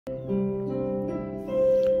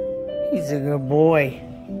He's a good boy.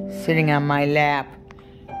 Sitting on my lap.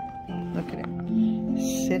 Look at him.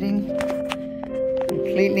 Sitting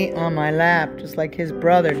completely on my lap, just like his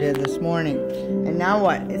brother did this morning. And now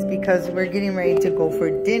what? It's because we're getting ready to go for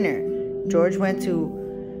dinner. George went to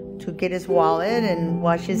get his wallet and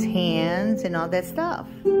wash his hands and all that stuff.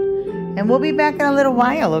 And we'll be back in a little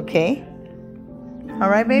while, okay? All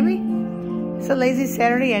right, baby? It's a lazy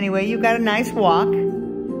Saturday anyway. You got a nice walk.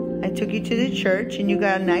 I took you to the church and you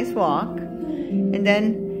got a nice walk. And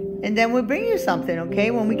then we'll bring you something,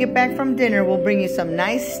 okay? When we get back from dinner, we'll bring you some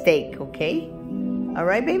nice steak, okay? All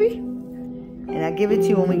right, baby? And I'll give it to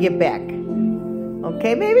you when we get back.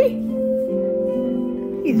 Okay, baby?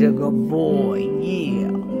 He's a good boy,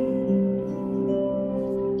 yeah.